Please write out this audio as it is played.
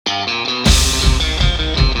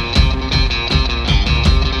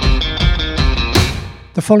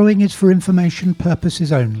The following is for information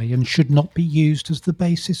purposes only and should not be used as the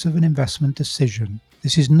basis of an investment decision.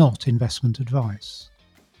 This is not investment advice.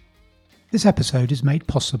 This episode is made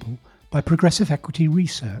possible by Progressive Equity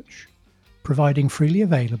Research, providing freely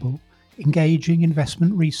available, engaging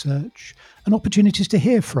investment research and opportunities to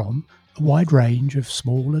hear from a wide range of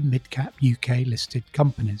small and mid-cap UK listed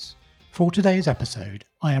companies. For today's episode,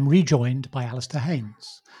 I am rejoined by Alasdair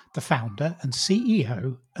Haynes, the founder and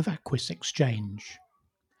CEO of Aquis Exchange.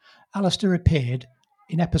 Alasdair appeared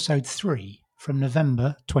in episode 3 from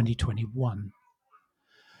November 2021.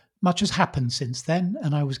 Much has happened since then,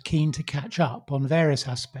 and I was keen to catch up on various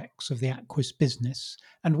aspects of the Aquis business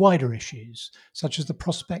and wider issues, such as the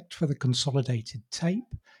prospect for the consolidated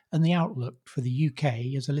tape and the outlook for the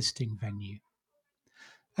UK as a listing venue.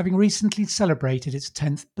 Having recently celebrated its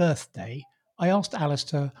 10th birthday, I asked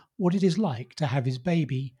Alasdair what it is like to have his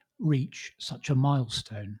baby reach such a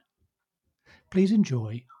milestone. Please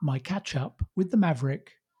enjoy my catch-up with the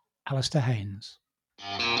Maverick, Alasdair Haynes.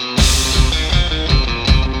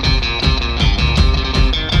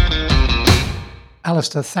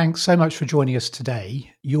 Alasdair, thanks so much for joining us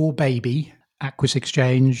today. Your baby, Aquis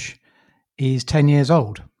Exchange, is 10 years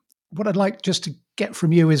old. What I'd like just to get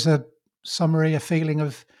from you is a summary, a feeling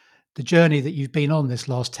of the journey that you've been on this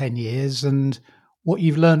last 10 years and what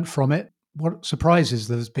you've learned from it, what surprises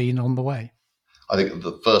there's been on the way. I think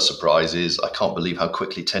the first surprise is I can't believe how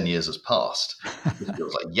quickly 10 years has passed. It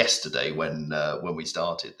feels like yesterday when we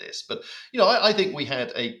started this. But, I think we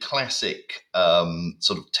had a classic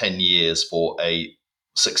sort of 10 years for a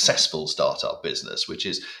successful startup business, which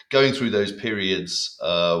is going through those periods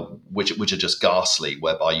which are just ghastly,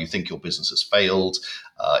 whereby you think your business has failed,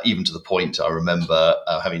 even to the point I remember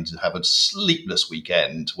having to have a sleepless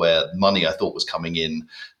weekend where money I thought was coming in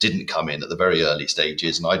didn't come in at the very early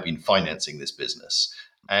stages, and I'd been financing this business.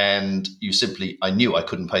 And I knew I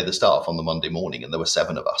couldn't pay the staff on the Monday morning, and there were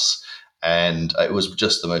 7 of us. And it was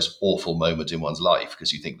just the most awful moment in one's life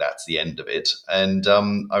because you think that's the end of it. And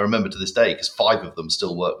I remember to this day, because 5 of them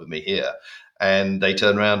still work with me here, and they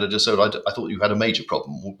turned around and just said, I thought you had a major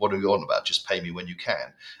problem. What are you on about? Just pay me when you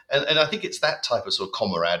can. And I think it's that type of sort of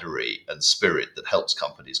camaraderie and spirit that helps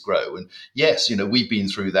companies grow. And yes, we've been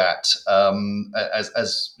through that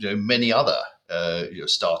as many other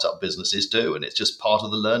startup businesses do. And it's just part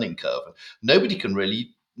of the learning curve. And nobody can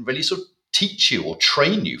really sort of teach you or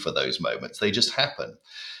train you for those moments. They just happen.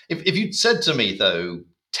 If you'd said to me, though,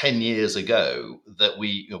 10 years ago that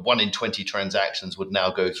 1 in 20 transactions would now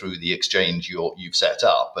go through the exchange you've set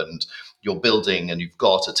up, and you're building and you've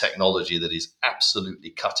got a technology that is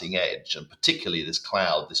absolutely cutting edge, and particularly this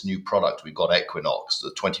cloud, this new product we've got, Equinox,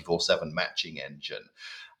 the 24/7 matching engine,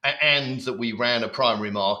 and that we ran a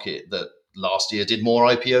primary market that last year did more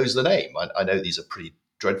IPOs than AIM. I know these are pretty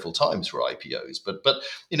dreadful times for IPOs, but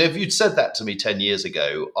if you'd said that to me 10 years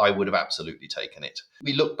ago, I would have absolutely taken it.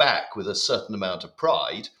 We look back with a certain amount of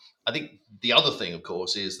pride. I think the other thing, of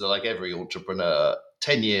course, is that like every entrepreneur,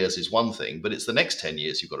 10 years is one thing, but it's the next 10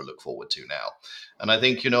 years you've got to look forward to now. And I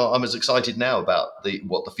think, I'm as excited now about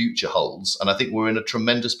what the future holds, and I think we're in a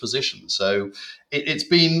tremendous position. So it's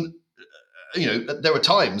been, there are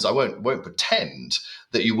times, I won't pretend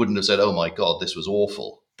that you wouldn't have said, oh my God, this was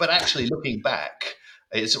awful. But actually looking back,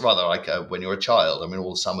 it's rather like when you're a child. I mean,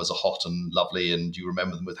 all the summers are hot and lovely and you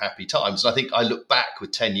remember them with happy times. And I think I look back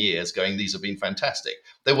with 10 years going, these have been fantastic.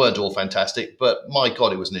 They weren't all fantastic, but my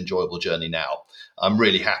God, it was an enjoyable journey now. I'm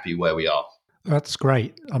really happy where we are. That's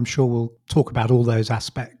great. I'm sure we'll talk about all those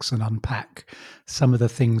aspects and unpack some of the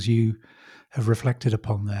things you have reflected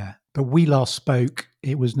upon there. But we last spoke,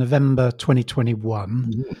 it was November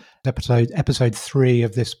 2021, episode 3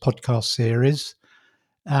 of this podcast series.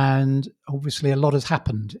 And obviously a lot has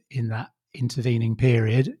happened in that intervening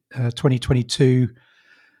period. 2022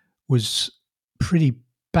 was pretty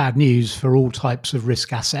bad news for all types of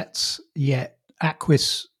risk assets, yet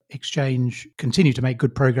Aquis Exchange continued to make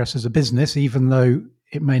good progress as a business, even though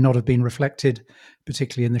it may not have been reflected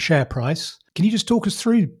particularly in the share price. Can you just talk us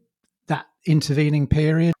through that intervening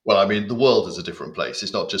period? Well, I mean, the world is a different place.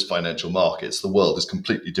 It's not just financial markets. The world is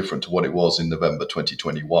completely different to what it was in November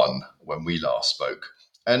 2021 when we last spoke.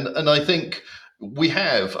 And I think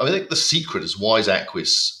I think the secret is why has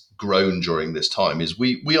Aquis grown during this time is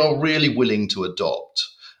we are really willing to adapt,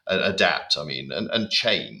 and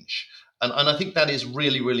change. And I think that is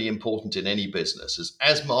really, really important in any business.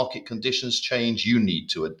 As market conditions change, you need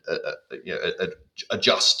to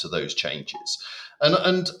adjust to those changes.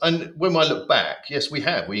 And when I look back, yes, we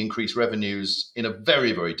increased revenues in a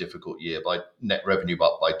very, very difficult year by net revenue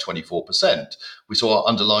up by 24%. We saw our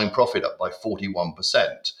underlying profit up by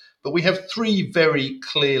 41%. But we have three very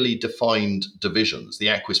clearly defined divisions: the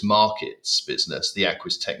Aquis Markets business, the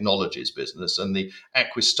Aquis Technologies business, and the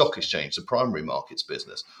Aquis Stock Exchange, the primary markets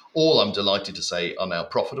business. All, I'm delighted to say, are now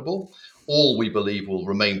profitable. All we believe will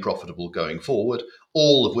remain profitable going forward,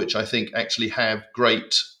 all of which I think actually have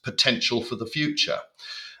great potential for the future.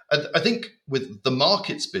 I think with the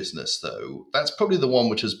markets business, though, that's probably the one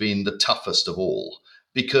which has been the toughest of all,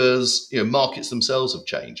 because markets themselves have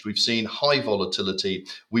changed. We've seen high volatility,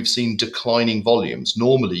 we've seen declining volumes.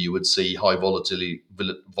 Normally, you would see high volatility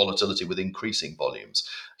with increasing volumes.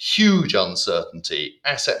 Huge uncertainty,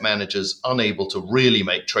 asset managers unable to really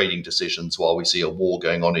make trading decisions while we see a war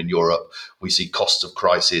going on in Europe. We see cost of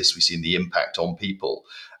crisis, we see the impact on people.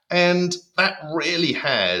 And that really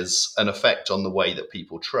has an effect on the way that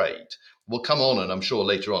people trade. We'll come on and I'm sure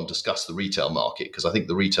later on discuss the retail market, because I think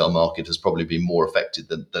the retail market has probably been more affected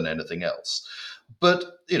than anything else. But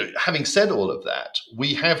having said all of that,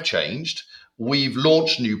 we have changed. We've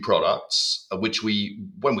launched new products, which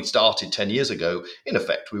when we started 10 years ago, in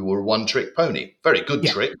effect, we were a one-trick pony. Very good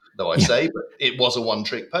trick, though I say, but it was a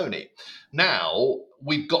one-trick pony. Now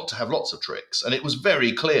we've got to have lots of tricks. And it was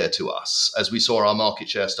very clear to us, as we saw our market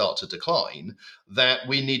share start to decline, that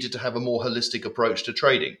we needed to have a more holistic approach to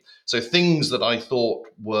trading. So things that I thought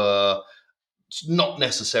were not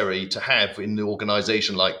necessary to have in the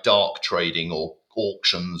organization, like dark trading or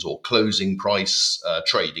auctions or closing price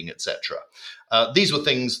trading, etc. These were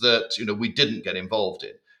things that we didn't get involved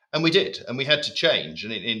in, and we did, and we had to change.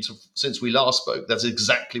 And since we last spoke, that's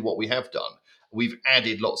exactly what we have done. We've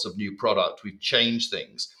added lots of new product, we've changed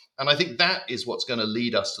things. And I think that is what's going to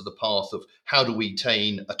lead us to the path of how do we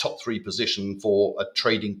attain a top three position for a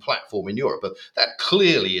trading platform in Europe. But that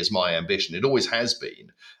clearly is my ambition. It always has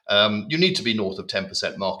been. You need to be north of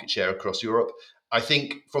 10% market share across Europe. I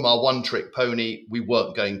think from our one-trick pony, we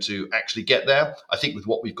weren't going to actually get there. I think with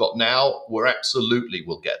what we've got now, we'll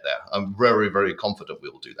get there. I'm very, very confident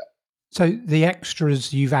we'll do that. So the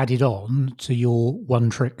extras you've added on to your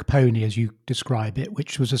one-trick pony, as you describe it,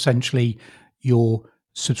 which was essentially your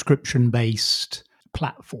subscription-based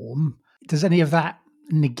platform, does any of that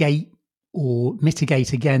negate or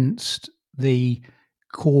mitigate against the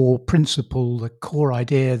core principle, the core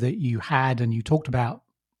idea that you had and you talked about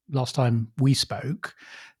last time we spoke,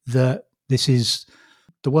 that this is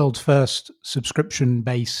the world's first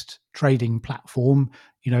subscription-based trading platform?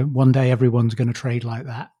 One day everyone's going to trade like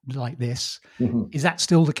this. Mm-hmm. Is that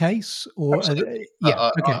still the case? Or okay.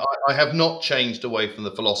 I have not changed away from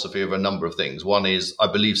the philosophy of a number of things. One is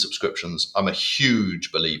I believe subscriptions. I'm a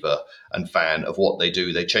huge believer and fan of what they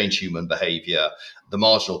do. They change human behavior. The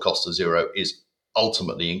marginal cost of zero is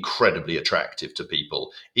ultimately incredibly attractive to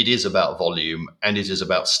people. It is about volume and it is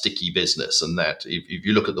about sticky business. And that if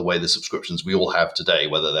you look at the way the subscriptions we all have today,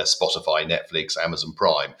 whether they're Spotify, Netflix, Amazon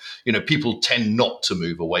Prime, people tend not to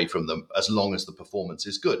move away from them as long as the performance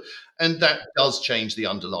is good. And that does change the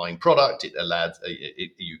underlying product. It allows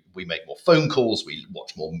we make more phone calls, we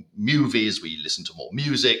watch more movies, we listen to more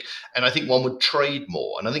music, and I think one would trade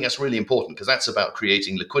more. And I think that's really important because that's about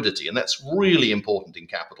creating liquidity, and that's really important in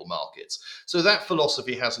capital markets. So that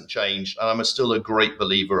philosophy hasn't changed, and I'm still a great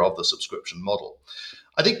believer of the subscription model.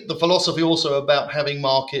 I think the philosophy also about having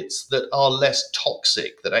markets that are less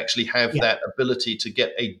toxic, that actually have that ability to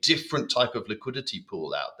get a different type of liquidity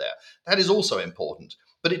pool out there. That is also important.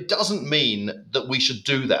 But it doesn't mean that we should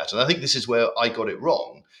do that. And I think this is where I got it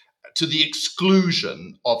wrong, to the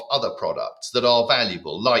exclusion of other products that are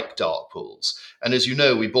valuable, like dark pools. And as you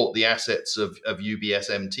know, we bought the assets of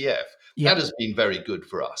UBS MTF. That has been very good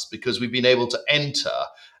for us because we've been able to enter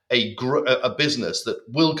a business that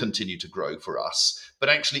will continue to grow for us, but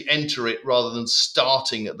actually enter it rather than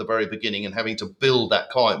starting at the very beginning and having to build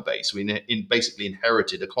that client base. We basically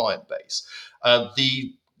inherited a client base.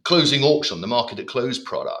 The closing auction, the market at close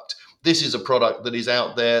product, this is a product that is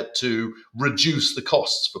out there to reduce the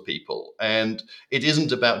costs for people. And it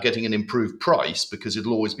isn't about getting an improved price because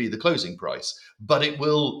it'll always be the closing price, but it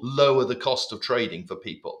will lower the cost of trading for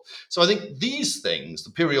people. So I think these things, the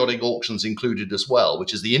periodic auctions included as well,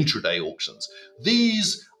 which is the intraday auctions,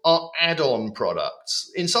 these are add-on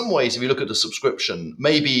products. In some ways, if you look at a subscription,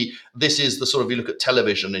 maybe this is the sort of, you look at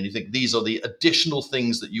television and you think these are the additional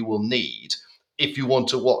things that you will need if you want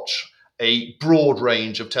to watch a broad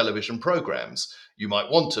range of television programs. You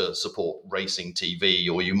might want to support racing TV,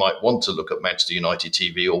 or you might want to look at Manchester United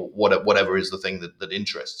TV, or whatever is the thing that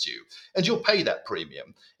interests you. And you'll pay that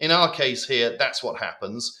premium. In our case here, that's what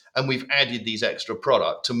happens. And we've added these extra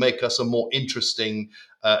product to make us a more interesting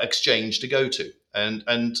exchange to go to. And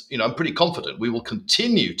I'm pretty confident we will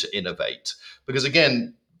continue to innovate because,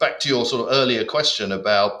 again, back to your sort of earlier question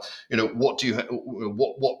about,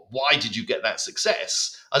 why did you get that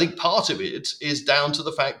success? I think part of it is down to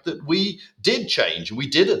the fact that we did change and we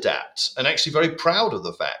did adapt, and actually very proud of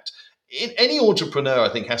the fact. Any entrepreneur, I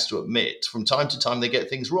think, has to admit from time to time they get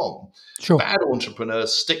things wrong. Sure. Bad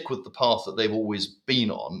entrepreneurs stick with the path that they've always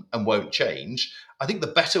been on and won't change. I think the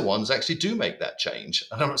better ones actually do make that change.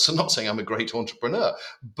 And I'm not saying I'm a great entrepreneur,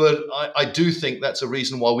 but I do think that's a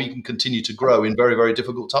reason why we can continue to grow in very, very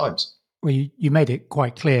difficult times. Well, you made it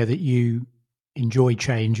quite clear that you enjoy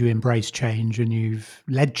change, you embrace change, and you've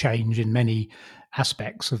led change in many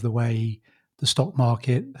aspects of the way the stock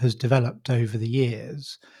market has developed over the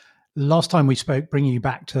years. Last time we spoke, bringing you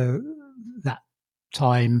back to that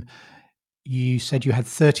time, you said you had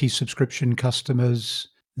 30 subscription customers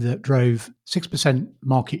that drove 6%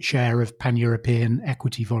 market share of pan-European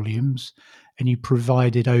equity volumes, and you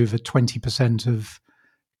provided over 20% of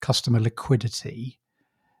customer liquidity.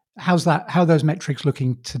 How are those metrics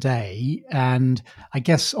looking today? And I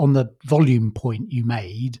guess on the volume point you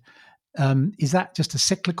made, is that just a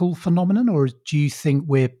cyclical phenomenon, or do you think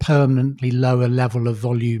we're permanently lower level of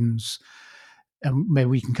volumes? And maybe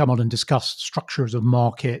we can come on and discuss structures of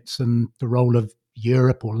markets and the role of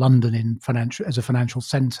Europe or London in as a financial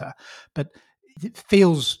centre. But it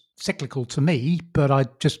feels cyclical to me, but I'm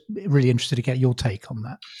just really interested to get your take on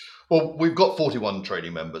that. Well, we've got 41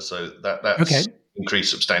 trading members, so that's Okay.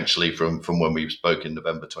 increased substantially from when we spoke in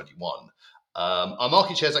November 21. Our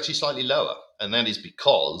market share is actually slightly lower, and that is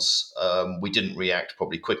because we didn't react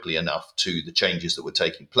probably quickly enough to the changes that were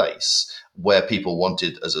taking place, where people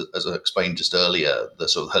wanted, as I explained just earlier, the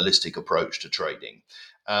sort of holistic approach to trading.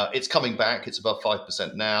 It's coming back. It's above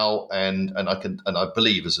 5% now, and I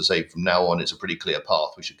believe, as I say, from now on, it's a pretty clear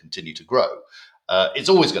path. We should continue to grow. It's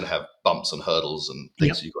always going to have bumps and hurdles and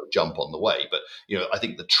things that you've got to jump on the way. But I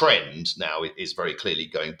think the trend now is very clearly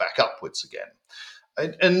going back upwards again.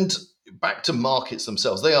 And back to markets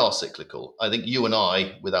themselves, they are cyclical. I think you and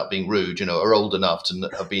I, without being rude, are old enough to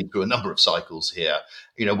have been through a number of cycles here.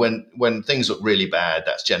 When things look really bad,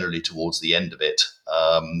 that's generally towards the end of it.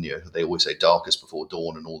 They always say darkest before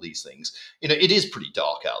dawn and all these things. It is pretty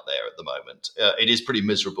dark out there at the moment. It is pretty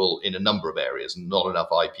miserable in a number of areas. Not enough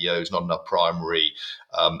IPOs, not enough primary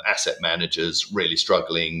asset managers really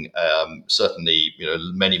struggling. Certainly,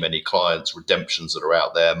 many clients redemptions that are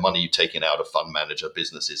out there, money taken out of fund manager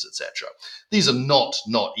businesses, etc. These are not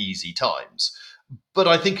easy times. But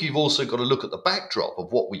I think you've also got to look at the backdrop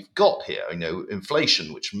of what we've got here.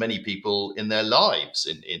 Inflation, which many people in their lives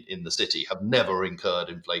in the city have never incurred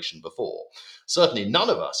inflation before. Certainly none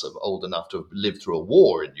of us are old enough to have lived through a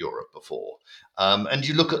war in Europe before. And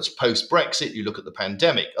you look at post-Brexit, you look at the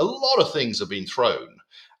pandemic, a lot of things have been thrown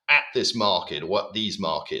at this market, or at these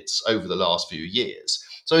markets, over the last few years.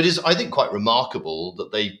 So it is, I think, quite remarkable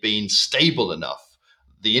that they've been stable enough,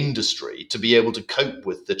 the industry, to be able to cope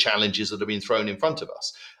with the challenges that have been thrown in front of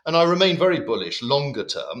us. And I remain very bullish longer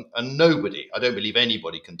term. And I don't believe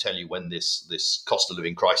anybody can tell you when this cost of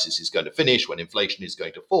living crisis is going to finish, when inflation is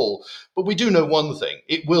going to fall. But we do know one thing: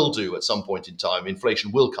 it will do at some point in time.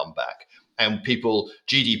 Inflation will come back, and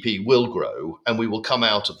GDP will grow, and we will come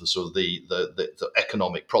out of the sort of the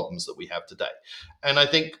economic problems that we have today. And I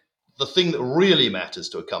think the thing that really matters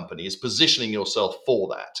to a company is positioning yourself for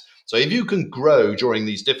that. So if you can grow during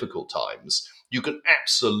these difficult times, you can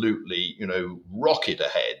absolutely, rocket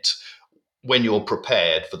ahead when you're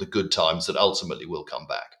prepared for the good times that ultimately will come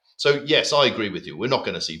back. So yes, I agree with you. We're not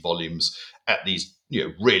going to see volumes at these,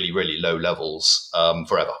 really, really low levels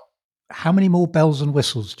forever. How many more bells and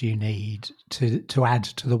whistles do you need to add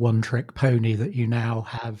to the one-trick pony that you now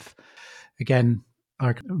have? Again,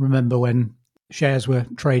 I remember when shares were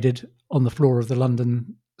traded on the floor of the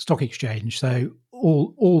London Stock Exchange. So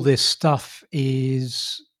all this stuff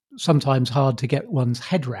is sometimes hard to get one's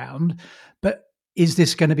head round. But is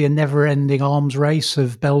this going to be a never-ending arms race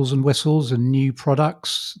of bells and whistles and new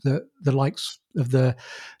products, the likes of the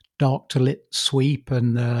dark to lit sweep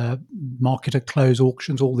and market at close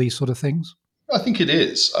auctions, all these sort of things? I think it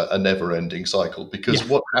is a never-ending cycle, because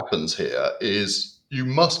what happens here is you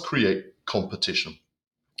must create competition.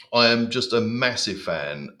 I am just a massive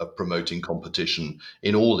fan of promoting competition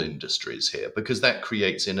in all industries here, because that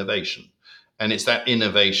creates innovation. And it's that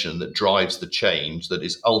innovation that drives the change that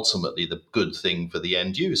is ultimately the good thing for the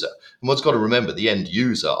end user. And one's got to remember, the end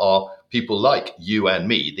user are people like you and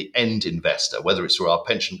me, the end investor, whether it's through our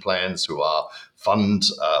pension plans, through our fund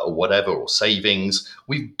or whatever, or savings.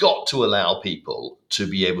 We've got to allow people to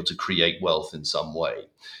be able to create wealth in some way.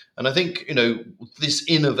 And I think, this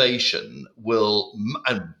innovation will,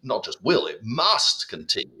 and not just will, it must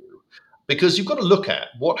continue, Because you've got to look at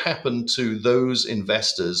what happened to those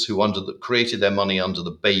investors who created their money under the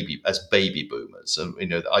baby boomers,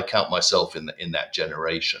 and I count myself in that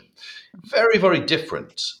generation. Very, very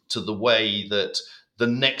different to the way that the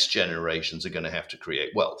next generations are going to have to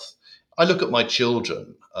create wealth. I look at my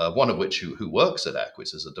children, one of which who works at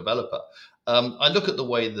Aquis as a developer. I look at the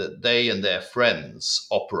way that they and their friends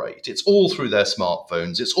operate. It's all through their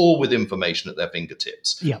smartphones. It's all with information at their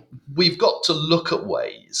fingertips. Yeah. We've got to look at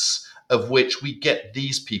ways of which we get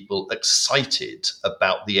these people excited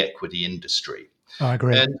about the equity industry. I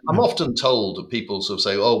agree. And I'm often told that people sort of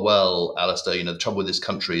say, oh, well, Alasdair, the trouble with this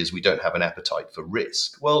country is we don't have an appetite for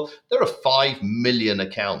risk. Well, there are 5 million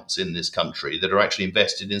accounts in this country that are actually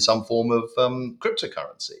invested in some form of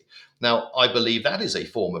cryptocurrency. Now, I believe that is a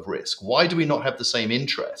form of risk. Why do we not have the same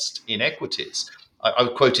interest in equities? I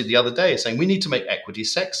quoted the other day saying we need to make equity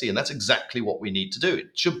sexy, and that's exactly what we need to do. It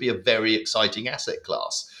should be a very exciting asset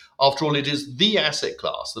class. After all, it is the asset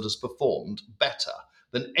class that has performed better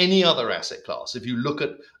than any other asset class. If you look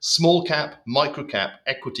at small cap, micro cap,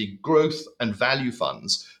 equity, growth, and value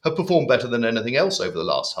funds have performed better than anything else over the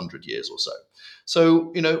last 100 years or so.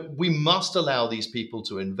 So, we must allow these people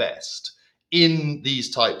to invest in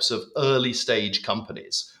these types of early stage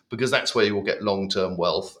companies, because that's where you will get long-term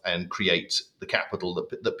wealth and create the capital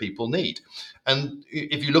that people need. And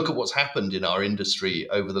if you look at what's happened in our industry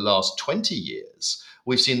over the last 20 years,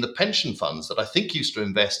 we've seen the pension funds that I think used to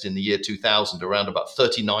invest in the year 2000 around about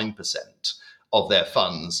 39% of their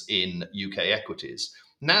funds in UK equities,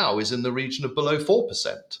 now is in the region of below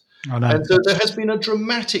 4%. And so there has been a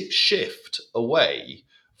dramatic shift away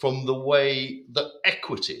from the way that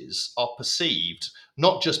equities are perceived,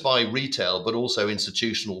 not just by retail, but also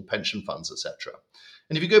institutional pension funds, etc.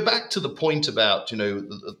 And if you go back to the point about,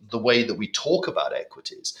 the way that we talk about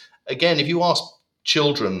equities, again, if you ask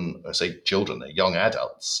children, I say children, they're young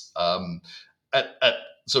adults, at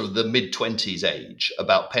sort of the mid-20s age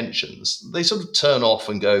about pensions, they sort of turn off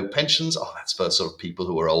and go, pensions? Oh, that's for sort of people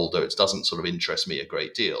who are older. It doesn't sort of interest me a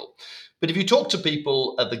great deal. But if you talk to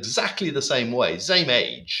people at exactly the same way, same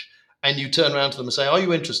age, and you turn around to them and say, are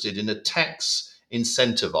you interested in a tax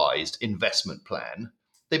incentivized investment plan?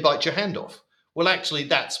 They bite your hand off. Well, actually,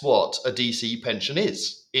 that's what a DC pension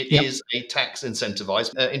is. It is a tax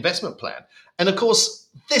incentivized investment plan. And of course,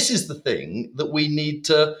 this is the thing that we need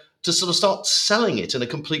to sort of start selling it in a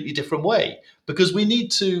completely different way, because we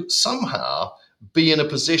need to somehow be in a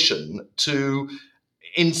position to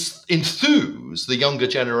enthuse the younger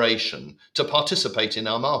generation to participate in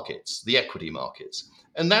our markets, the equity markets.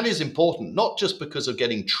 And that is important, not just because of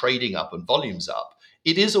getting trading up and volumes up.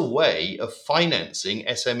 It is a way of financing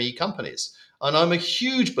SME companies. And I'm a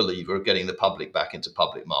huge believer of getting the public back into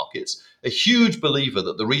public markets, a huge believer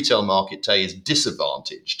that the retail market today is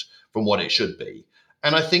disadvantaged from what it should be.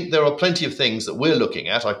 And I think there are plenty of things that we're looking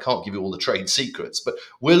at. I can't give you all the trade secrets, but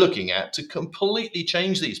we're looking at to completely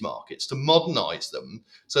change these markets, to modernize them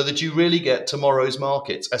so that you really get tomorrow's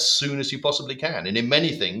markets as soon as you possibly can. And in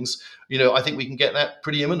many things, I think we can get that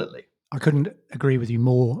pretty imminently. I couldn't agree with you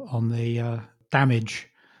more on the damage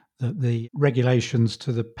that the regulations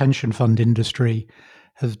to the pension fund industry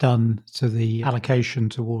have done to the allocation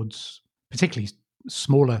towards particularly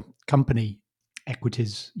smaller company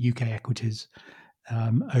equities, UK equities,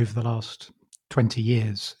 over the last 20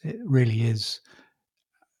 years. It really is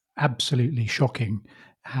absolutely shocking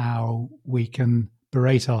how we can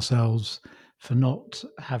berate ourselves for not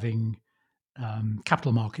having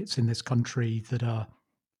capital markets in this country that are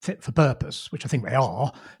fit for purpose, which I think they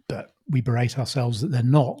are, but we berate ourselves that they're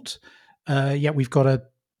not. Yet we've got a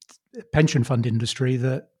pension fund industry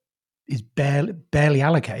that is barely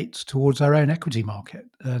allocates towards our own equity market,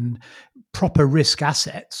 and proper risk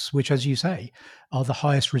assets, which, as you say, are the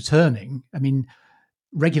highest returning. I mean,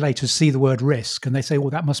 regulators see the word risk and they say, well,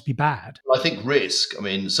 that must be bad. I think risk,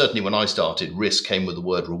 certainly when I started, risk came with the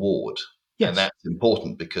word reward. Yes. And that's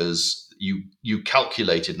important because you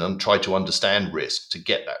calculated and tried to understand risk to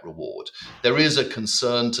get that reward. There is a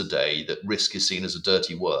concern today that risk is seen as a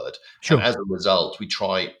dirty word. Sure. And as a result, we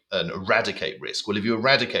try and eradicate risk. Well, if you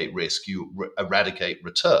eradicate risk, you eradicate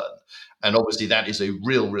return. And obviously that is a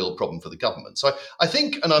real problem for the government. So I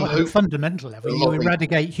think, and I'm hoping, at a fundamental level, you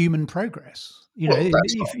eradicate human progress.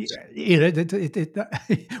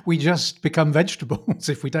 We just become vegetables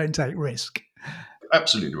if we don't take risk.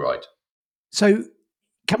 Absolutely right. So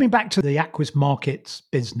coming back to the Aquis Markets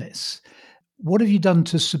business, what have you done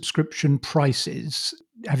to subscription prices?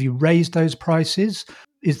 Have you raised those prices?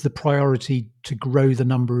 Is the priority to grow the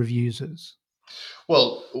number of users?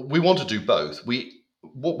 Well, we want to do both.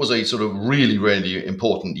 What was a sort of really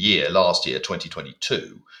important year last year,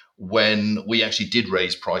 2022, when we actually did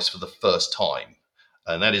raise price for the first time.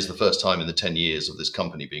 And that is the first time in the 10 years of this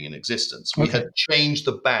company being in existence. We had changed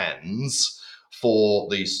the bands for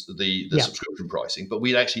the subscription pricing, but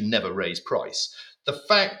we'd actually never raised price. The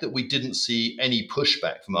fact that we didn't see any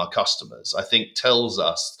pushback from our customers, I think, tells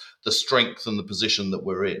us the strength and the position that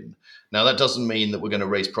we're in. Now, that doesn't mean that we're going to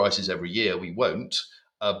raise prices every year. We won't.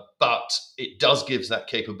 But it does give that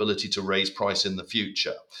capability to raise price in the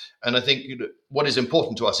future. And I think what is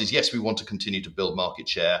important to us is, yes, we want to continue to build market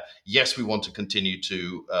share. Yes, we want to continue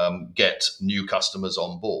to get new customers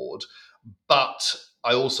on board. But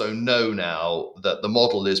I also know now that the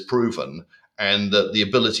model is proven and that the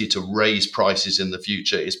ability to raise prices in the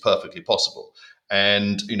future is perfectly possible.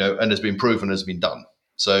 And, and has been proven, has been done.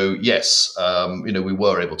 So, yes, we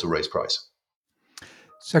were able to raise price.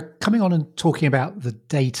 So coming on and talking about the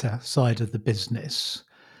data side of the business,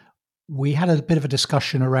 we had a bit of a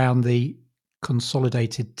discussion around the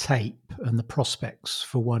consolidated tape and the prospects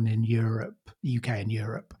for one in Europe, UK and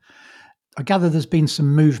Europe. I gather there's been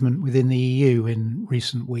some movement within the EU in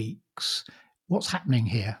recent weeks. What's happening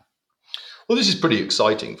here? Well, this is pretty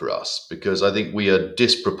exciting for us because I think we are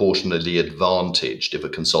disproportionately advantaged if a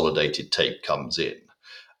consolidated tape comes in.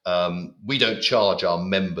 We don't charge our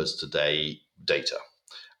members today data.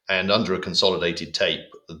 And under a consolidated tape,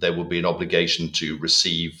 there will be an obligation to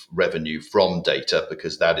receive revenue from data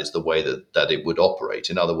because that is the way that it would operate.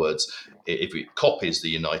 In other words, if it copies the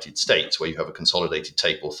United States, where you have a consolidated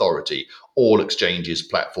tape authority, all exchanges,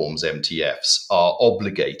 platforms, MTFs are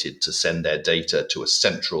obligated to send their data to a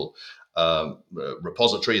central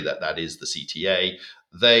repository, that is the CTA.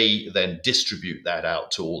 They then distribute that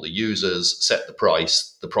out to all the users, set the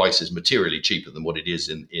price. The price is materially cheaper than what it is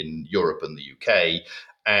in Europe and the UK.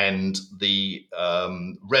 And the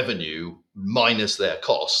revenue minus their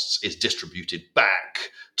costs is distributed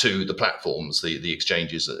back to the platforms, the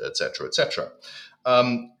exchanges, et cetera, et cetera.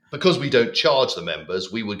 Because we don't charge the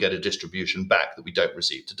members, we would get a distribution back that we don't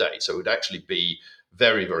receive today. So it would actually be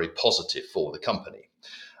very, very positive for the company.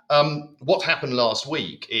 What happened last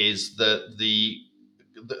week is that the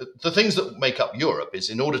things that make up Europe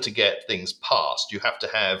is, in order to get things passed, you have to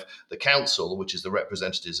have the council, which is the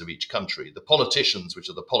representatives of each country, the politicians, which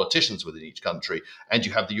are the politicians within each country, and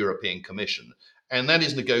you have the European Commission. And that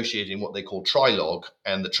is negotiating what they call trilogue.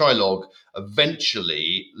 And the trilogue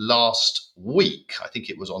eventually last week, I think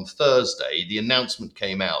it was on Thursday, the announcement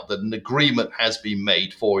came out that an agreement has been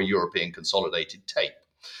made for a European consolidated tape.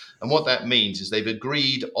 And what that means is they've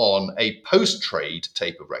agreed on a post-trade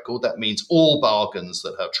tape of record. That means all bargains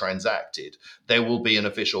that have transacted, there will be an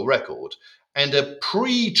official record. And a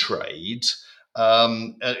pre-trade,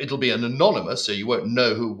 it'll be an anonymous, so you won't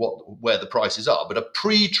know where the prices are. But a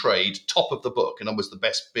pre-trade top of the book, in other words, the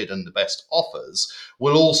best bid and the best offers,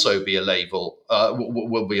 will also be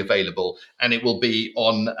will be available, and it will be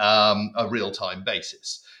on a real-time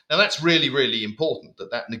basis. Now, that's really, really important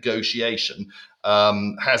that negotiation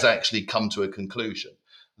has actually come to a conclusion.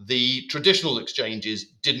 The traditional exchanges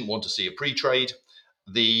didn't want to see a pre-trade.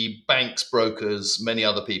 The banks, brokers, many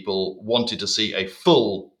other people wanted to see a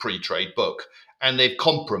full pre-trade book, and they've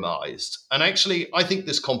compromised. And actually, I think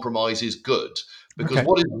this compromise is good, because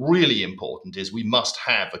what is really important is we must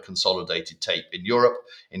have a consolidated tape in Europe.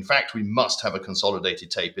 In fact, we must have a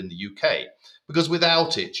consolidated tape in the UK, because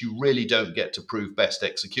without it, you really don't get to prove best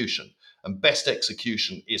execution. And best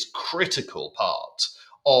execution is critical part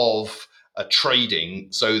of trading,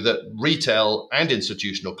 so that retail and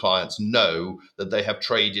institutional clients know that they have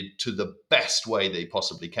traded to the best way they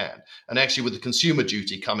possibly can. And actually, with the consumer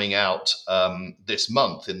duty coming out this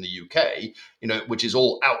month in the UK, which is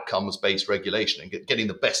all outcomes-based regulation and getting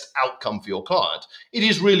the best outcome for your client, it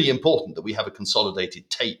is really important that we have a consolidated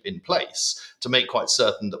tape in place to make quite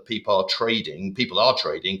certain that people are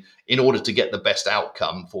trading in order to get the best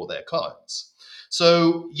outcome for their clients.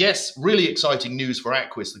 So, yes, really exciting news for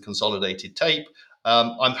Aquis, the consolidated tape.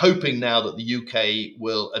 I'm hoping now that the UK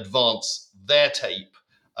will advance their tape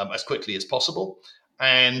as quickly as possible,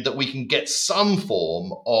 and that we can get some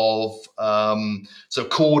form of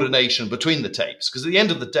coordination between the tapes. Because at the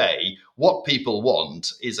end of the day, what people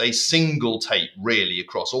want is a single tape really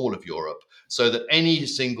across all of Europe, so that any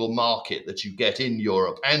single market that you get in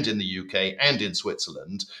Europe and in the UK and in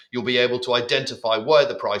Switzerland, you'll be able to identify where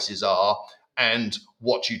the prices are and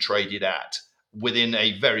what you traded at within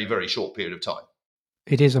a very, very short period of time.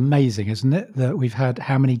 It is amazing, isn't it, that we've had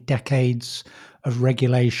how many decades of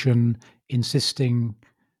regulation insisting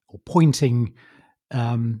or pointing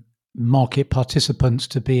market participants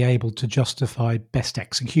to be able to justify best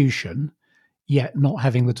execution, yet not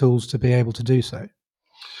having the tools to be able to do so.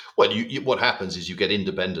 Well, what happens is you get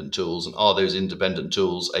independent tools, and are those independent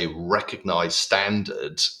tools a recognized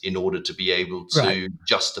standard in order to be able Right. to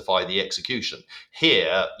justify the execution?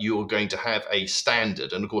 Here, you're going to have a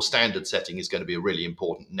standard, and of course, standard setting is going to be a really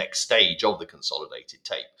important next stage of the consolidated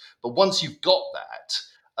tape. But once you've got that,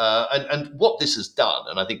 and what this has done,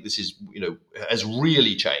 and I think this is, has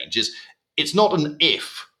really changed, is it's not an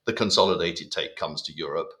if the consolidated tape comes to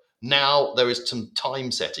Europe. Now there is some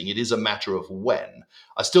time setting. It is a matter of when.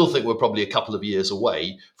 I still think we're probably a couple of years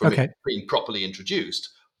away from it Okay. being properly introduced,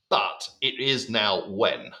 but it is now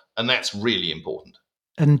when, and that's really important.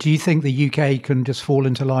 And do you think the UK can just fall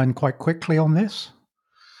into line quite quickly on this?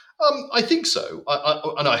 I think so,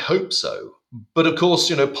 and I hope so. But of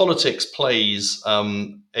course, politics plays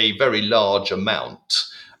a very large amount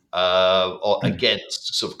Mm.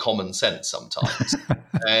 against sort of common sense sometimes.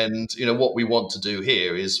 And what we want to do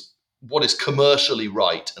here is what is commercially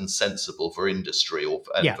right and sensible for industry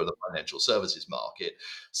and Yeah. for the financial services market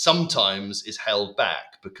sometimes is held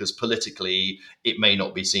back because politically it may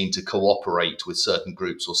not be seen to cooperate with certain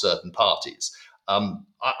groups or certain parties.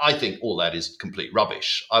 I think all that is complete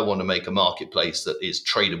rubbish. I want to make a marketplace that is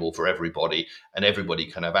tradable for everybody and everybody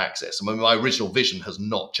can have access. I mean, my original vision has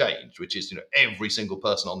not changed, which is, every single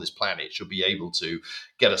person on this planet should be able to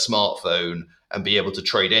get a smartphone and be able to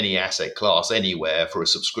trade any asset class anywhere for a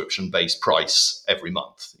subscription-based price every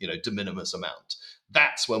month, de minimis amount.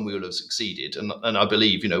 That's when we will have succeeded. And I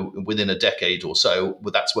believe, within a decade or so,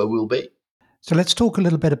 that's where we'll be. So let's talk a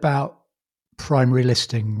little bit about primary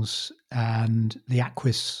listings and the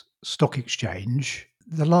Aquis stock exchange.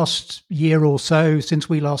 The last year or so since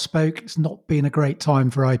we last spoke, it's not been a great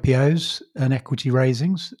time for IPOs and equity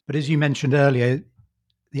raisings. But as you mentioned earlier,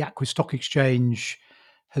 the Aquis stock exchange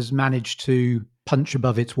has managed to punch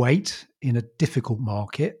above its weight in a difficult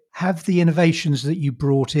market. Have the innovations that you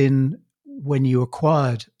brought in when you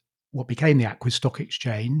acquired what became the Aquis stock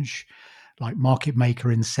exchange, like market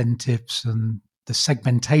maker incentives and the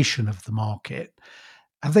segmentation of the market,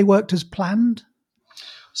 have they worked as planned?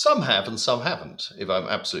 Some have and some haven't, if I'm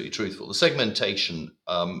absolutely truthful. The segmentation,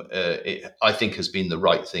 I think, has been the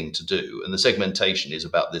right thing to do. And the segmentation is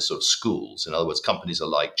about this sort of schools. In other words, companies are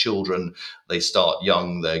like children. They start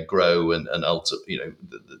young, they grow, and they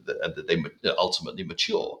ultimately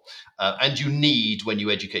mature. And you need, when you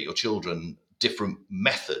educate your children, different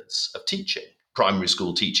methods of teaching. Primary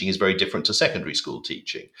school teaching is very different to secondary school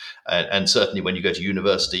teaching. And certainly when you go to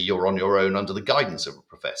university, you're on your own under the guidance of a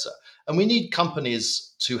professor. And we need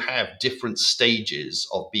companies to have different stages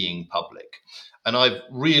of being public. And part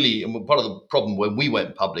of the problem when we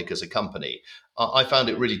went public as a company, I found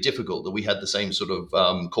it really difficult that we had the same sort of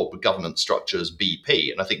corporate governance structure as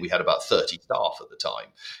BP. And I think we had about 30 staff at the time.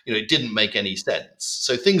 It didn't make any sense.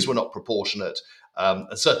 So things were not proportionate and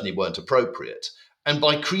certainly weren't appropriate. And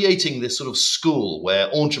by creating this sort of school where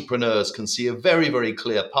entrepreneurs can see a very, very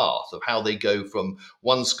clear path of how they go from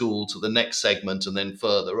one school to the next segment and then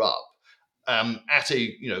further up, at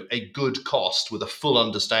a good cost with a full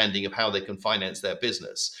understanding of how they can finance their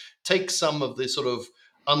business, take some of the sort of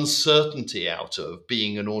uncertainty out of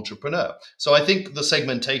being an entrepreneur. So I think the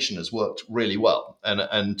segmentation has worked really well, and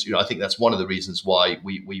I think that's one of the reasons why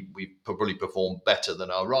we probably perform better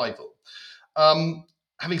than our rival. Um,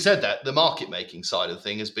 Having said that, the market making side of the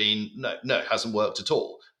thing has been it hasn't worked at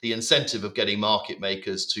all. The incentive of getting market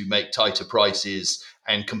makers to make tighter prices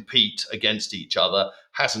and compete against each other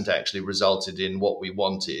hasn't actually resulted in what we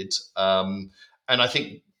wanted. And I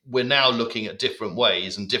think we're now looking at different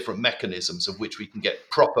ways and different mechanisms of which we can get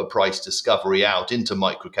proper price discovery out into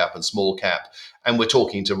microcap and small cap. And we're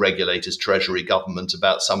talking to regulators, Treasury, government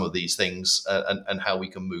about some of these things and how we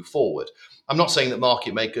can move forward. I'm not saying that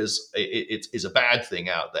market makers it is a bad thing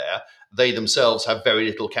out there. They themselves have very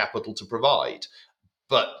little capital to provide.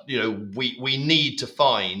 But we need to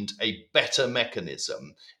find a better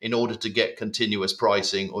mechanism in order to get continuous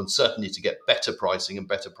pricing, or certainly to get better pricing and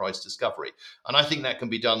better price discovery. And I think that can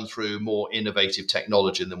be done through more innovative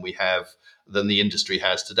technology than the industry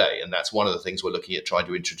has today. And that's one of the things we're looking at trying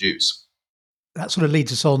to introduce. That sort of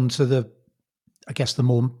leads us on to the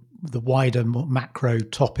wider, more macro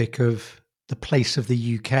topic of the place of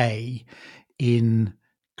the UK in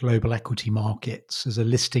global equity markets as a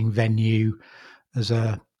listing venue, as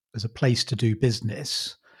a place to do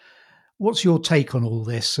business. What's your take on all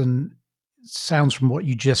this? And it sounds from what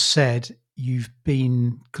you just said, you've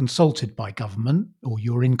been consulted by government, or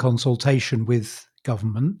you're in consultation with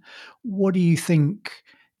government. What do you think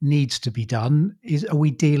needs to be done? Are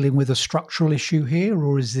we dealing with a structural issue here,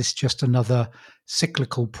 or is this just another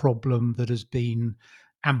cyclical problem that has been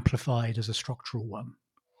amplified as a structural one?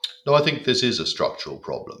 No, I think this is a structural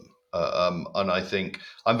problem. And I think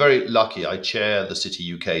I'm very lucky. I chair the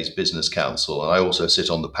City UK's Business Council, and I also sit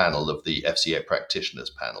on the panel of the FCA Practitioners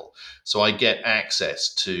Panel. So I get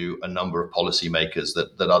access to a number of policymakers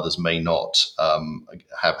that others may not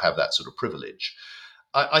have that sort of privilege.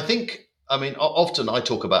 I think, I mean, often I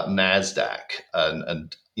talk about NASDAQ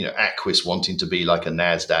and Aquis wanting to be like a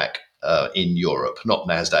NASDAQ in Europe, not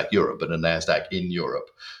NASDAQ Europe, but a NASDAQ in Europe.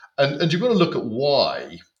 And you've got to look at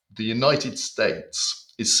why the United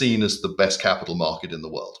States is seen as the best capital market in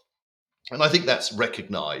the world. And I think that's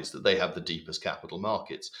recognized that they have the deepest capital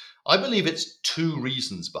markets. I believe it's two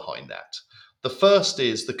reasons behind that. The first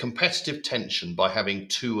is the competitive tension by having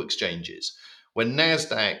two exchanges. When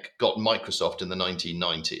NASDAQ got Microsoft in the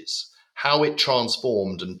 1990s, how it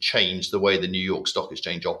transformed and changed the way the New York Stock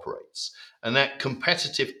Exchange operates. And that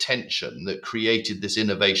competitive tension that created this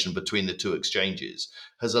innovation between the two exchanges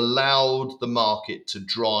has allowed the market to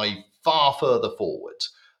drive far further forward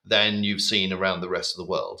than you've seen around the rest of the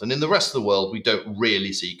world. And in the rest of the world, we don't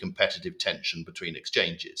really see competitive tension between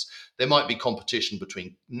exchanges. There might be competition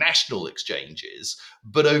between national exchanges,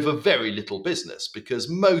 but over very little business, because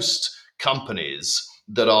most companies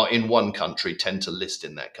that are in one country tend to list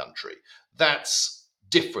in that country. That's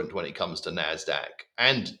different when it comes to NASDAQ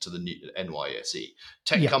and to the NYSE.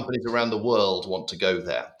 Tech companies around the world want to go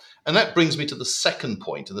there. And that brings me to the second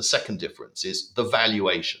point, and the second difference is the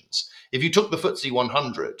valuations. If you took the FTSE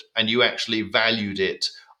 100 and you actually valued it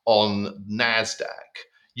on NASDAQ,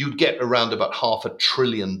 you'd get around about $500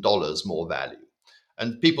 billion more value.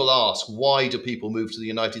 And people ask, why do people move to the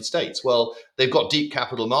United States? Well, they've got deep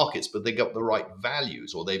capital markets, but they've got the right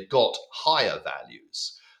values, or they've got higher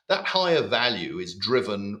values. That higher value is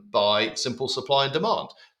driven by simple supply and demand.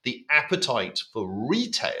 The appetite for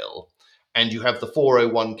retail, and you have the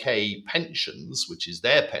 401k pensions, which is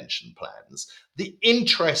their pension plans, the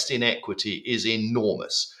interest in equity is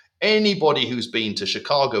enormous. Anybody who's been to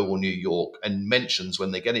Chicago or New York and mentions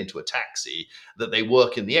when they get into a taxi that they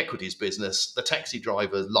work in the equities business, the taxi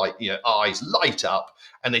driver's eyes light up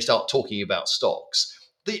and they start talking about stocks.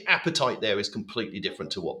 The appetite there is completely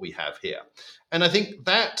different to what we have here. And I think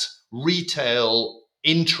that retail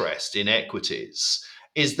interest in equities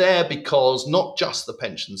is there because not just the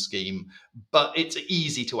pension scheme, but it's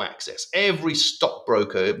easy to access. Every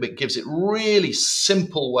stockbroker gives it really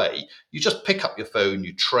simple way. You just pick up your phone,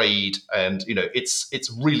 you trade, and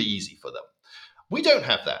it's really easy for them. We don't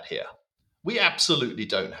have that here. We absolutely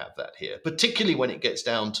don't have that here, particularly when it gets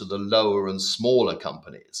down to the lower and smaller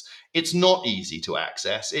companies. It's not easy to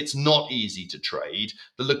access. It's not easy to trade.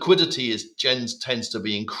 The liquidity tends to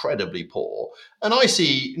be incredibly poor. And I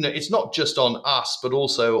see, it's not just on us, but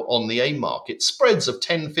also on the AIM market, spreads of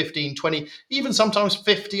 10, 15, 20, even sometimes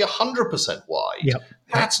 50, 100% wide. Yep.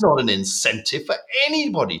 That's not an incentive for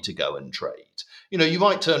anybody to go and trade. You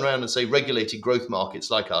might turn around and say regulated growth markets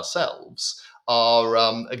like ourselves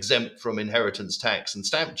are exempt from inheritance tax and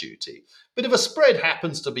stamp duty. But if a spread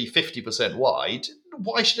happens to be 50% wide,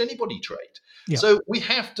 why should anybody trade? Yeah. So we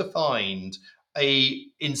have to find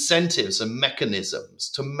incentives and mechanisms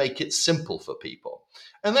to make it simple for people.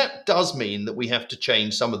 And that does mean that we have to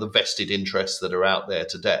change some of the vested interests that are out there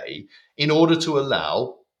today in order to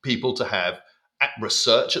allow people to have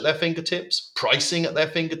research at their fingertips, pricing at their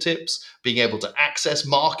fingertips, being able to access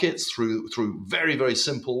markets through very, very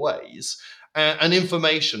simple ways, an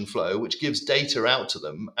information flow which gives data out to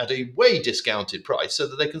them at a way discounted price so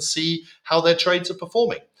that they can see how their trades are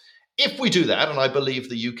performing. If we do that, and I believe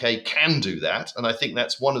the UK can do that, and I think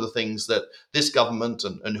that's one of the things that this government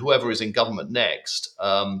and whoever is in government next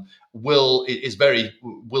will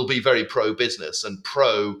be very pro-business and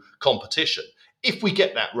pro-competition. If we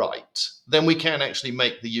get that right, then we can actually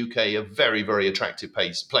make the UK a very, very attractive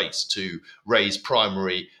place to raise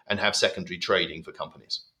primary and have secondary trading for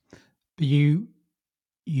companies. You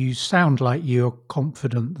sound like you're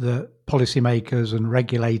confident that policymakers and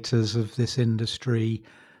regulators of this industry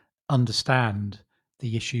understand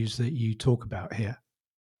the issues that you talk about here.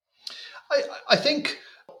 I think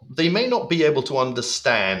they may not be able to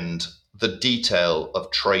understand the detail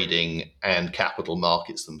of trading and capital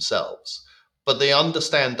markets themselves, but they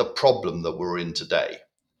understand the problem that we're in today.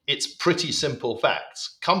 It's pretty simple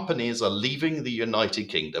facts. Companies are leaving the United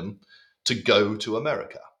Kingdom to go to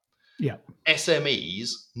America. Yeah.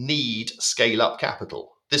 SMEs need scale-up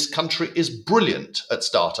capital. This country is brilliant at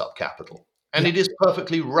startup capital. And it is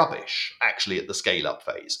perfectly rubbish, actually, at the scale-up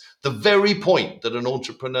phase. The very point that an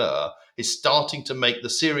entrepreneur is starting to make the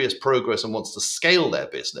serious progress and wants to scale their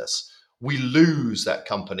business, we lose that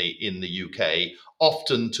company in the UK,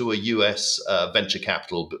 often to a US venture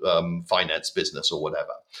capital finance business or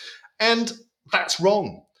whatever. And that's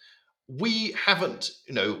wrong. we haven't,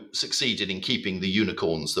 succeeded in keeping the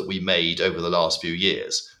unicorns that we made over the last few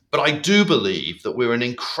years. But I do believe that we're in an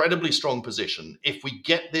incredibly strong position if we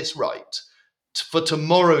get this right for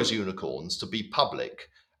tomorrow's unicorns to be public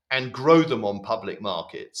and grow them on public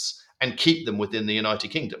markets and keep them within the United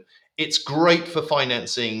Kingdom. It's great for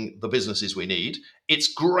financing the businesses we need.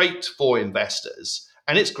 It's great for investors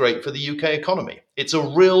and it's great for the UK economy. It's a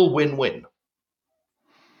real win-win.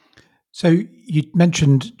 So you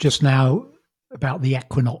mentioned just now about the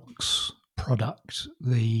Equinox product,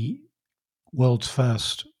 the world's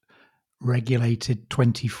first regulated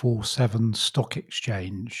 24/7 stock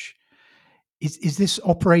exchange. Is this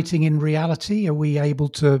operating in reality? Are we able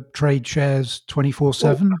to trade shares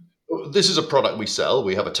 24/7? This is a product we sell.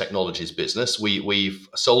 We have a technologies business. We've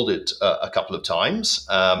sold it a couple of times,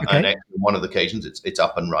 and Okay. actually on one of the occasions it's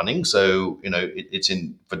up and running. So it's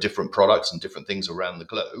in for different products and different things around the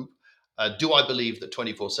globe. Do I believe that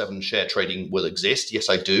 24/7 share trading will exist? Yes,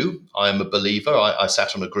 I do. I'm a believer. I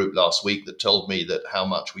sat on a group last week that told me that how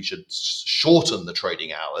much we should shorten the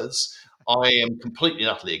trading hours. I am completely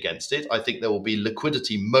and utterly against it. I think there will be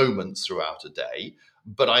liquidity moments throughout a day,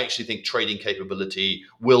 but I actually think trading capability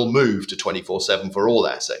will move to 24/7 for all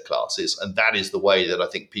asset classes. And that is the way that I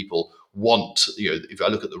think people want, if I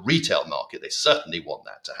look at the retail market, they certainly want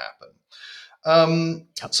that to happen.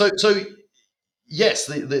 So yes,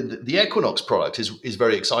 the Equinox product is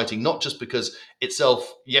very exciting, not just because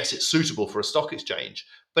itself, yes, it's suitable for a stock exchange,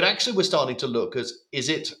 but actually we're starting to look at, is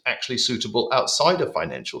it actually suitable outside of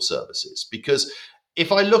financial services? Because if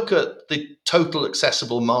I look at the total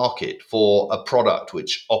accessible market for a product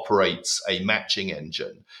which operates a matching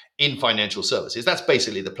engine in financial services, that's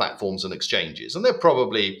basically the platforms and exchanges. And they're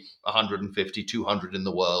probably 150, 200 in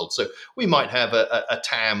the world. So we might have a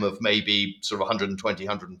TAM of maybe sort of 120,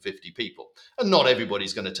 150 people. And not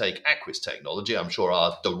everybody's going to take Aquis technology. I'm sure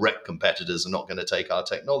our direct competitors are not going to take our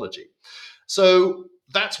technology. So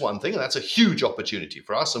that's one thing, and that's a huge opportunity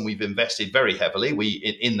for us. And we've invested very heavily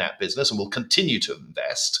in that business, and we'll continue to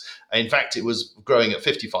invest. In fact, it was growing at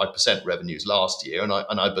 55% revenues last year, and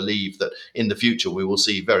I believe that in the future we will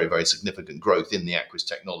see very, very significant growth in the Aquis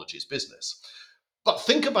Technologies business. But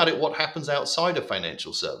think about it, what happens outside of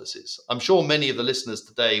financial services. I'm sure many of the listeners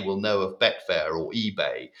today will know of Betfair or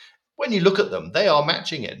eBay. When you look at them, they are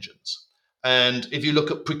matching engines. And if you look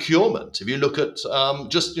at procurement, if you look at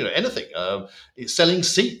just anything, selling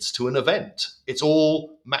seats to an event, it's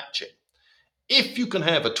all matching. If you can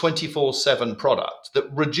have a 24/7 product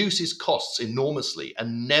that reduces costs enormously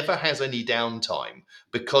and never has any downtime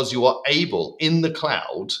because you are able in the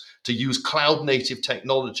cloud to use cloud native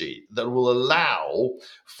technology that will allow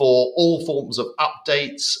for all forms of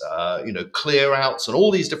updates, clear outs, and all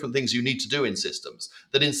these different things you need to do in systems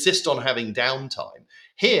that insist on having downtime.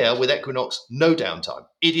 Here with Equinox, no downtime.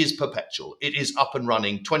 It is perpetual. It is up and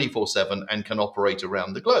running 24/7 and can operate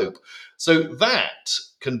around the globe. So that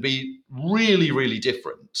can be really, really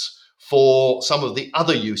different for some of the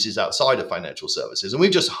other uses outside of financial services. And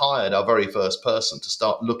we've just hired our very first person to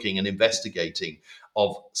start looking and investigating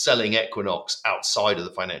of selling Equinox outside of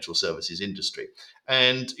the financial services industry.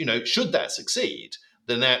 And, should that succeed,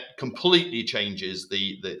 then that completely changes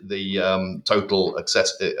the total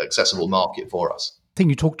accessible market for us. I think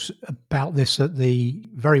you talked about this at the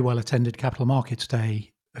very well attended Capital Markets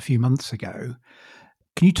Day a few months ago.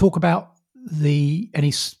 Can you talk about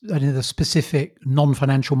any of the specific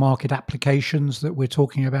non-financial market applications that we're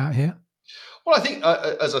talking about here? Well, I think,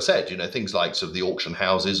 as I said, things like sort of the auction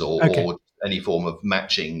houses Okay. or any form of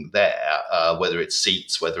matching there, whether it's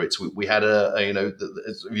seats, whether it's we had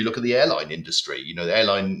if you look at the airline industry, the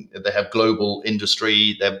airline, they have global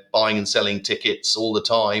industry, they're buying and selling tickets all the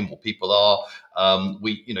time, or people are.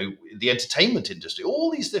 The entertainment industry, all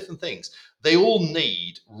these different things, they all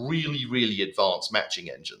need really, really advanced matching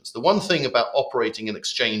engines. The one thing about operating an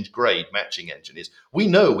exchange grade matching engine is we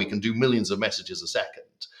know we can do millions of messages a second.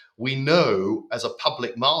 We know as a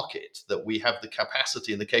public market that we have the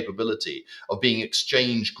capacity and the capability of being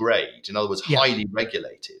exchange grade, in other words, Yeah. highly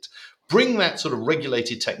regulated. Bring that sort of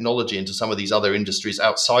regulated technology into some of these other industries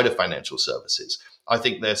outside of financial services. I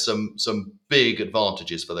think there's some big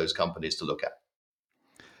advantages for those companies to look at.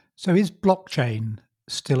 So is blockchain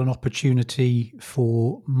still an opportunity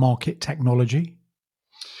for market technology?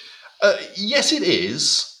 Yes, it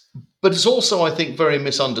is. But it's also, I think, very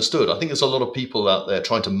misunderstood. I think there's a lot of people out there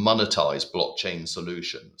trying to monetize blockchain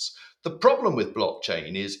solutions. The problem with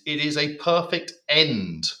blockchain is it is a perfect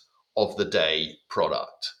end of the day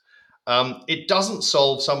product. It doesn't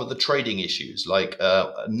solve some of the trading issues like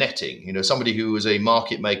netting. Somebody who is a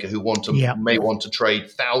market maker who Yeah. may want to trade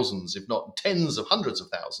thousands, if not tens of hundreds of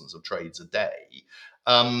thousands of trades a day.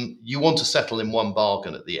 you want to settle in one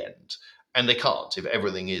bargain at the end. And they can't if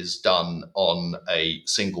everything is done on a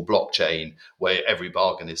single blockchain where every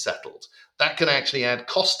bargain is settled. That can actually add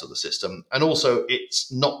cost to the system. And also,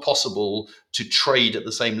 it's not possible to trade at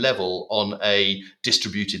the same level on a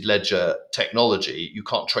distributed ledger technology. You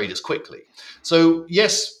can't trade as quickly. So,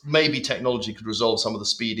 yes, maybe technology could resolve some of the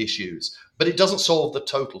speed issues, but it doesn't solve the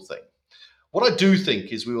total thing. What I do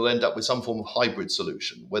think is we will end up with some form of hybrid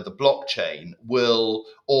solution where the blockchain will,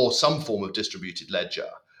 or some form of distributed ledger,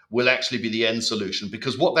 will actually be the end solution.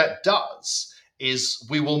 Because what that does is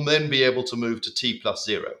we will then be able to move to T plus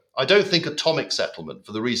zero. I don't think atomic settlement,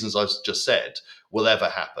 for the reasons I've just said, will ever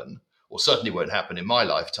happen, or certainly won't happen in my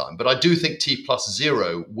lifetime. But I do think T plus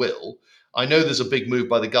zero will. I know there's a big move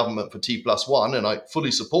by the government for T plus one, and I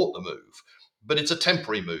fully support the move, but it's a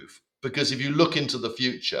temporary move. Because if you look into the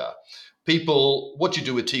future, people, what you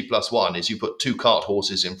do with T plus one is you put two cart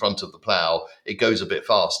horses in front of the plow, it goes a bit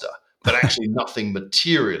faster, but actually nothing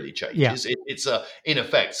materially Yeah. changes. It's in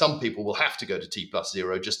effect, some people will have to go to T plus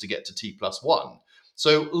zero just to get to T plus one.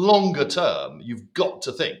 So longer term, you've got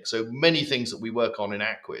to think. So many things that we work on in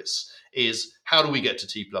Aquis is how do we get to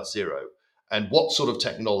T plus zero? And what sort of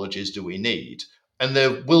technologies do we need? And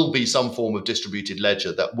there will be some form of distributed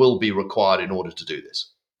ledger that will be required in order to do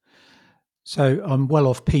this. So I'm well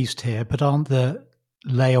off piste here, but aren't there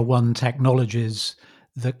layer one technologies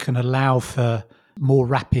that can allow for more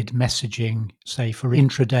rapid messaging, say for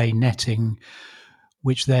intraday netting,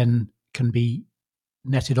 which then can be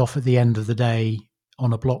netted off at the end of the day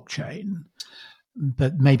on a blockchain?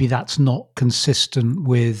 But maybe that's not consistent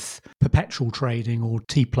with perpetual trading or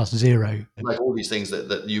T plus zero. Like all these things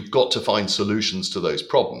that you've got to find solutions to those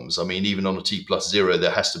problems. I mean, even on a T plus zero,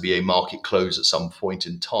 there has to be a market close at some point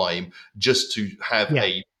in time just to have Yeah.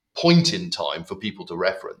 a point in time for people to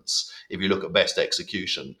reference if you look at best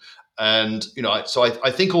execution. And,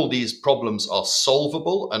 I think all these problems are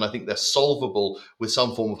solvable, and I think they're solvable with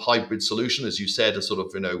some form of hybrid solution, as you said, a sort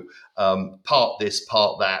of, part this,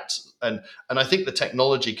 part that. And I think the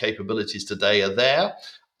technology capabilities today are there.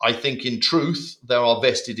 I think in truth, there are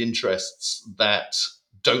vested interests that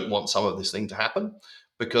don't want some of this thing to happen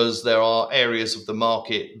because there are areas of the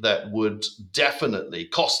market that would definitely,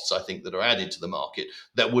 costs, I think, that are added to the market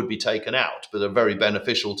that would be taken out, but are very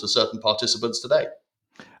beneficial to certain participants today.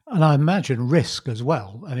 And I imagine risk as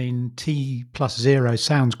well. I mean, T plus zero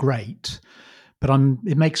sounds great, but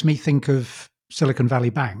it makes me think of Silicon Valley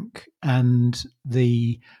Bank and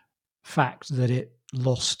the fact that it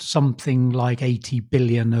lost something like 80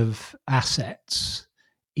 billion of assets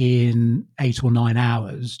in 8 or 9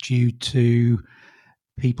 hours due to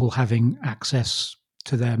people having access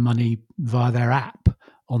to their money via their app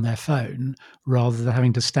on their phone rather than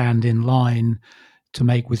having to stand in line to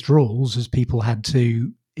make withdrawals as people had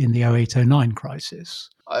to in the 0809 crisis.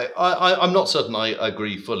 I'm not certain I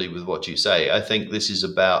agree fully with what you say. I think this is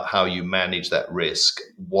about how you manage that risk.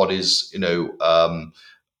 What is,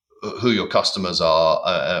 who your customers are.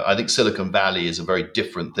 I think Silicon Valley is a very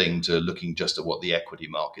different thing to looking just at what the equity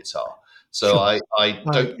markets are. So Sure. I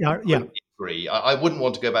don't Yeah. agree. I wouldn't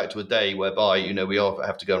want to go back to a day whereby, we all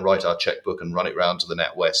have to go and write our checkbook and run it round to the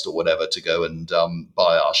NatWest or whatever to go and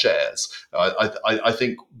buy our shares. I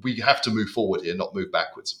think we have to move forward here, not move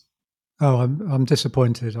backwards. Oh, I'm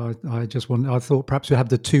disappointed. I thought perhaps we had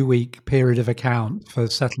the 2 week period of account for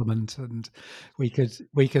settlement, and we could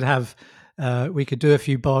do a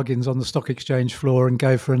few bargains on the stock exchange floor and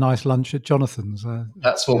go for a nice lunch at Jonathan's.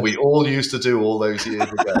 That's what we all used to do all those years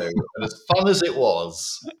ago. And as fun as it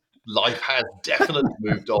was, life has definitely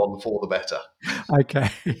moved on for the better. Okay,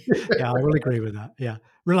 yeah, I will agree with that. Yeah,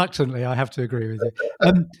 reluctantly, I have to agree with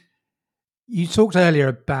you. You talked earlier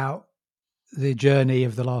about the journey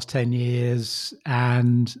of the last 10 years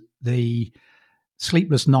and the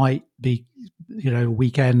sleepless night,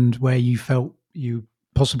 weekend where you felt you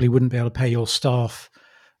possibly wouldn't be able to pay your staff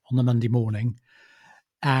on the Monday morning.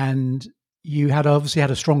 And you had obviously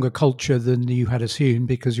had a stronger culture than you had assumed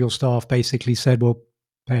because your staff basically said, well,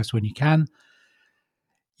 pay us when you can.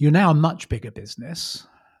 You're now a much bigger business.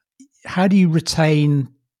 How do you retain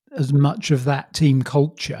as much of that team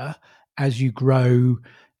culture as you grow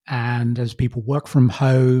and as people work from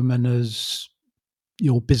home and as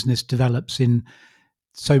your business develops in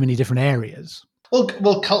so many different areas?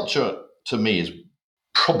 Well, culture to me is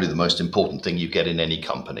probably the most important thing you get in any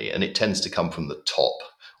company, and it tends to come from the top,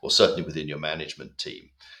 or certainly within your management team.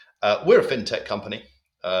 We're a fintech company.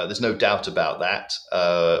 There's no doubt about that.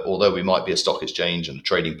 Although we might be a stock exchange and a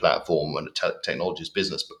trading platform and a technologies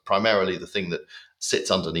business, but primarily the thing that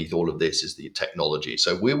sits underneath all of this is the technology.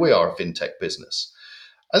 So we are a fintech business.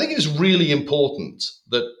 I think it's really important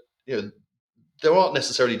that there aren't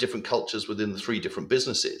necessarily different cultures within the three different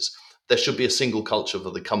businesses. There should be a single culture for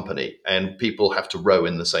the company, and people have to row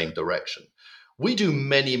in the same direction. We do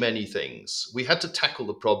many, many things. We had to tackle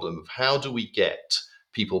the problem of how do we get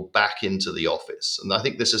people back into the office. And I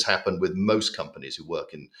think this has happened with most companies who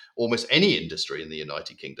work in almost any industry in the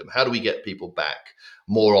United Kingdom. How do we get people back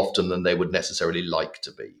more often than they would necessarily like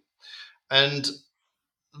to be? And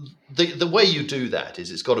the way you do that is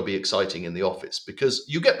it's got to be exciting in the office, because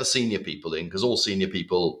you get the senior people in, because all senior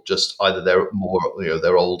people just either they're more,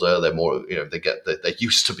 they're older, they're more, they're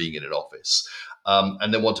used to being in an office,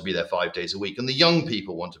 and they want to be there 5 days a week, and the young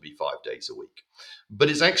people want to be 5 days a week. But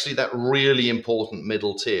it's actually that really important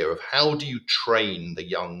middle tier of how do you train the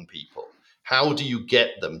young people, how do you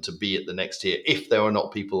get them to be at the next tier if there are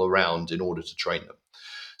not people around in order to train them.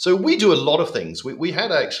 So we do a lot of things. We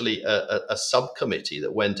had actually a subcommittee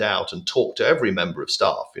that went out and talked to every member of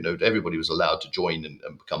staff. Everybody was allowed to join and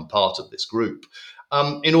become part of this group.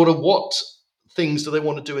 In order, what things do they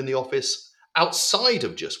want to do in the office outside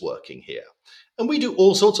of just working here? And we do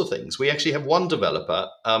all sorts of things. We actually have one developer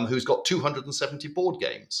who's got 270 board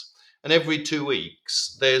games. And every 2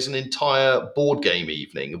 weeks, there's an entire board game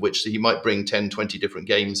evening, of which he might bring 10, 20 different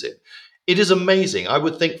games in. It is amazing. I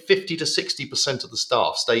would think 50 to 60% of the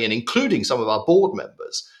staff stay in, including some of our board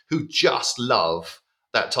members who just love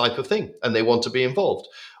that type of thing and they want to be involved.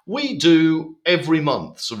 We do every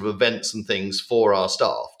month sort of events and things for our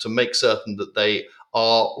staff to make certain that they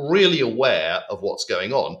are really aware of what's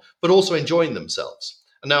going on, but also enjoying themselves.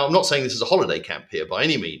 And now, I'm not saying this is a holiday camp here by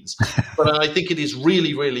any means, but I think it is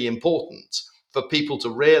really, really important for people to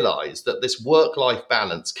realize that this work-life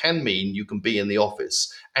balance can mean you can be in the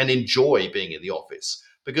office and enjoy being in the office.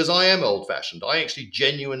 Because I am old-fashioned. I actually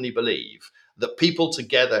genuinely believe that people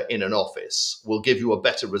together in an office will give you a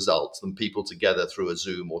better result than people together through a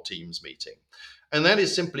Zoom or Teams meeting. And that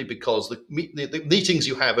is simply because the meetings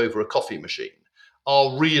you have over a coffee machine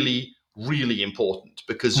are really, really important,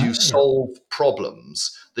 because you Yeah. solve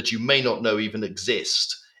problems that you may not know even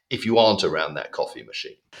exist if you aren't around that coffee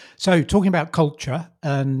machine. So, talking about culture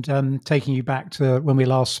and taking you back to when we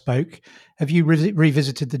last spoke, have you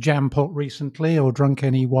revisited the jam pot recently or drunk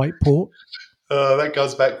any white port? That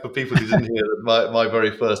goes back for people who didn't hear that my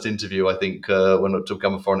very first interview, I think, when to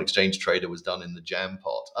become a foreign exchange trader, was done in the jam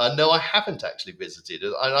pot. No, I haven't actually visited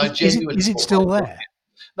it. And I genuinely Is it thought still I would. there?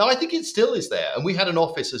 No, I think it still is there. And we had an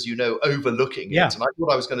office, as you know, overlooking Yeah. it. And I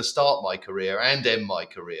thought I was going to start my career and end my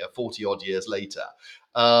career 40 odd years later,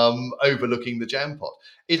 overlooking the jam pot.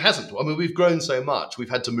 It hasn't. I mean, we've grown so much, we've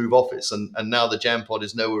had to move office, and now the jam pot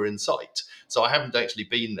is nowhere in sight. So I haven't actually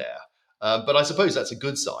been there. But I suppose that's a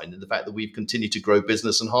good sign in the fact that we've continued to grow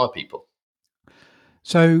business and hire people.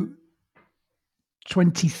 So,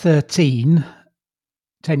 2013,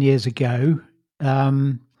 10 years ago,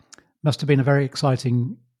 must have been a very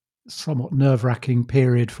exciting, somewhat nerve-wracking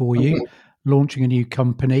period for you, launching a new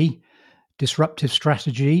company, disruptive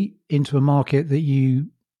strategy into a market that you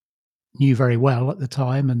knew very well at the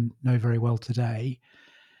time and know very well today.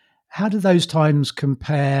 How do those times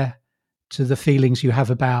compare to the feelings you have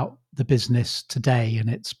about the business today and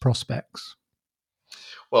its prospects?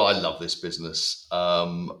 Well, I love this business.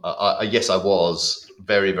 Yes, I was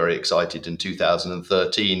very, very excited in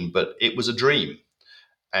 2013, but it was a dream.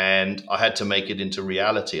 And I had to make it into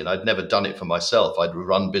reality. And I'd never done it for myself. I'd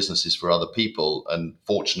run businesses for other people, and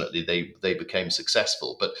fortunately, they became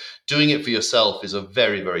successful. But doing it for yourself is a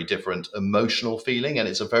very, very different emotional feeling, and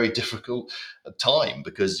it's a very difficult time,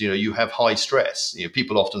 because you have high stress.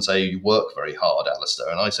 People often say you work very hard, Alasdair,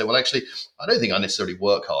 and I say, well, actually, I don't think I necessarily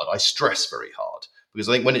work hard. I stress very hard, because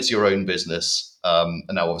I think when it's your own business, and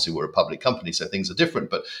now obviously we're a public company, so things are different,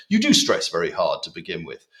 but you do stress very hard to begin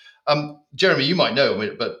with. Jeremy, you might know,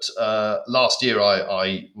 but last year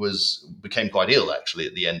I became quite ill, actually,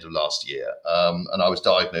 at the end of last year, and I was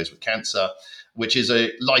diagnosed with cancer, which is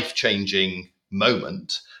a life-changing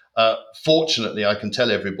moment. Fortunately, I can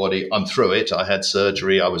tell everybody I'm through it. I had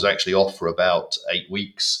surgery. I was actually off for about 8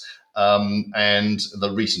 weeks, and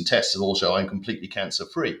the recent tests have all shown I'm completely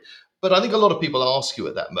cancer-free. But I think a lot of people ask you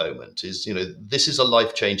at that moment is, this is a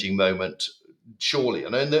life-changing moment, surely.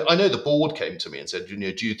 And I know the board came to me and said,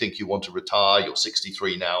 do you think you want to retire? You're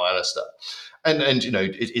 63 now, Alasdair. And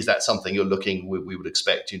is that something you're looking, we would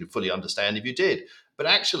expect you to fully understand if you did. But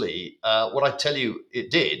actually, what I tell you it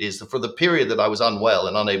did is that for the period that I was unwell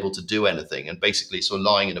and unable to do anything and basically sort of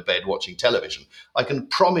lying in a bed watching television, I can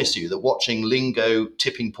promise you that watching Lingo,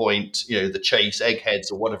 Tipping Point, The Chase, Eggheads,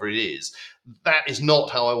 or whatever it is, that is not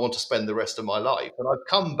how I want to spend the rest of my life. And I've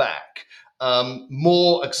come back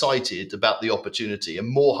more excited about the opportunity and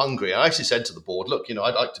more hungry. I actually said to the board, look,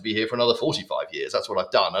 I'd like to be here for another 45 years. That's what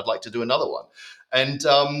I've done. I'd like to do another one. And,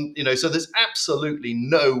 so there's absolutely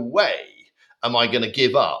no way am I going to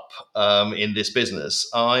give up in this business.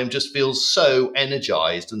 I just feel so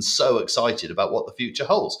energized and so excited about what the future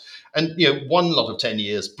holds. And, one lot of 10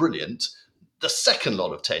 years, brilliant. The second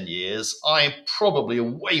lot of 10 years, I'm probably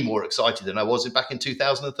way more excited than I was back in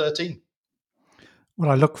 2013.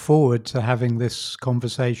 Well, I look forward to having this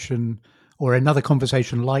conversation or another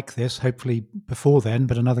conversation like this, hopefully before then,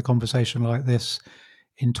 but another conversation like this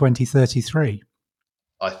in 2033.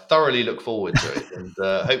 I thoroughly look forward to it, and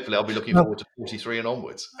hopefully I'll be looking Well, forward to 43 and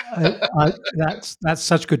onwards. that's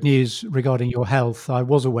such good news regarding your health. I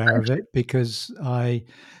was aware of it because I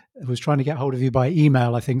was trying to get hold of you by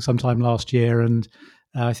email, I think, sometime last year, and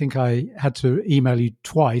I think I had to email you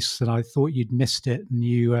twice, and I thought you'd missed it, and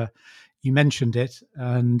you mentioned it,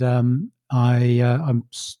 and I'm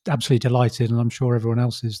absolutely delighted, and I'm sure everyone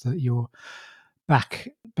else is, that you're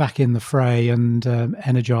back in the fray and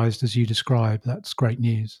energized as you described. That's great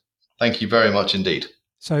news. Thank you very much indeed.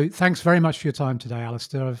 So thanks very much for your time today,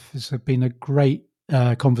 Alasdair. It's been a great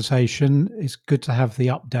conversation. It's good to have the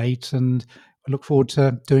update, and I look forward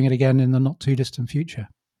to doing it again in the not too distant future.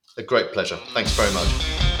 A great pleasure. Thanks very much.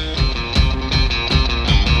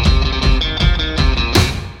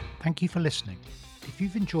 Thank you for listening. If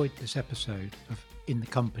you've enjoyed this episode of In the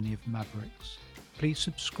Company of Mavericks, please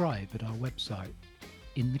subscribe at our website,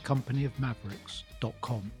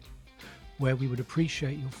 inthecompanyofmavericks.com, where we would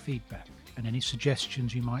appreciate your feedback and any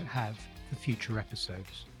suggestions you might have for future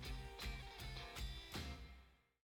episodes.